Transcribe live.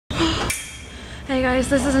Hey guys,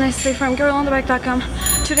 this is Nestle from girlonthebike.com.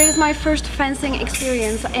 Today is my first fencing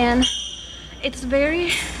experience and it's very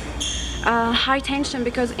high tension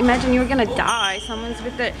because imagine you're gonna die. Someone's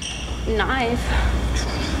with a knife.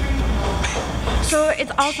 So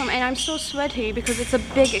it's awesome and I'm so sweaty because it's a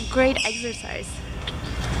big, great exercise.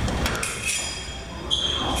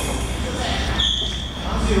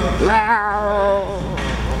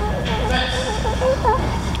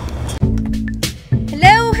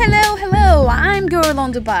 Hello, I'm Girl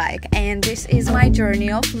on the Bike and this is my journey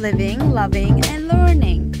of living, loving and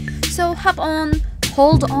learning. So hop on,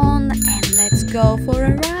 hold on and let's go for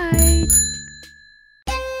a ride.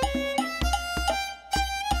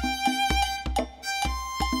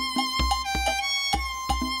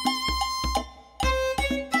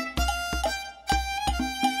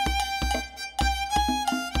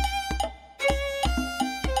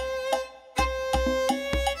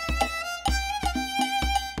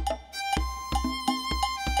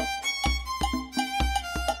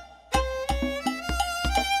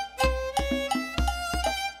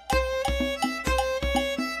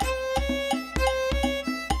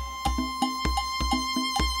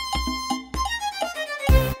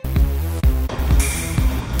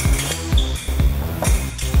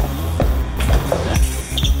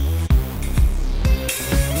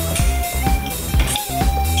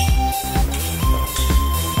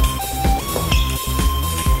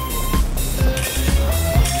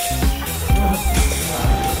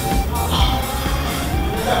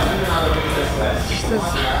 This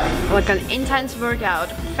is like an intense workout,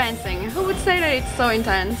 fencing. Who would say that it's so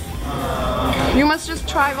intense? You must just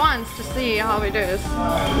try once to see how it is.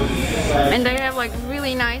 And they have like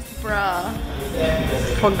really nice bra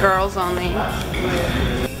for girls only.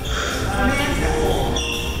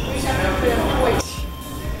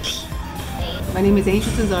 My name is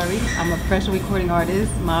Angel Tazari. I'm a professional recording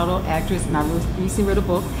artist, model, actress, and I recently wrote a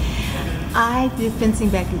book. I did fencing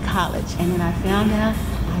back in college, and then I found out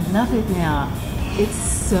I love it now.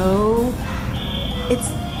 It's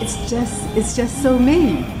just so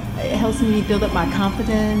me. It helps me build up my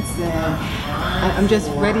confidence, and I'm just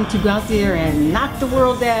ready to go out there and knock the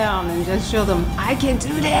world down and just show them I can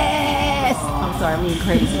do this. I'm sorry, I'm being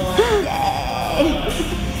crazy. Yay!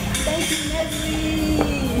 Thank you, Leslie.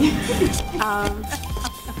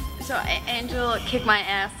 So Angel kicked my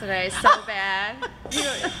ass today so bad.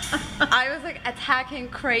 I was like attacking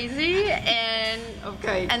crazy and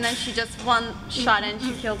then she just one shot and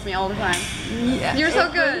she kills me all the time. Yeah. You're so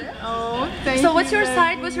good. Oh, thank you. So what's your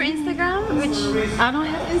site? What's your Instagram? Which I don't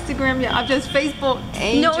have Instagram yet. I'm just Facebook.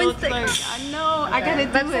 Angel no Instagram. I know. I gotta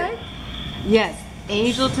do Website? it. Yes,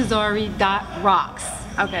 angeltazari.rocks.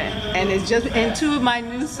 Okay. And it's just, and 2 of my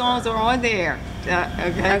new songs are on there.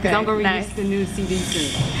 Okay, because I'm gonna release the new CD soon.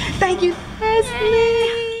 Thank you,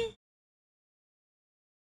 Leslie.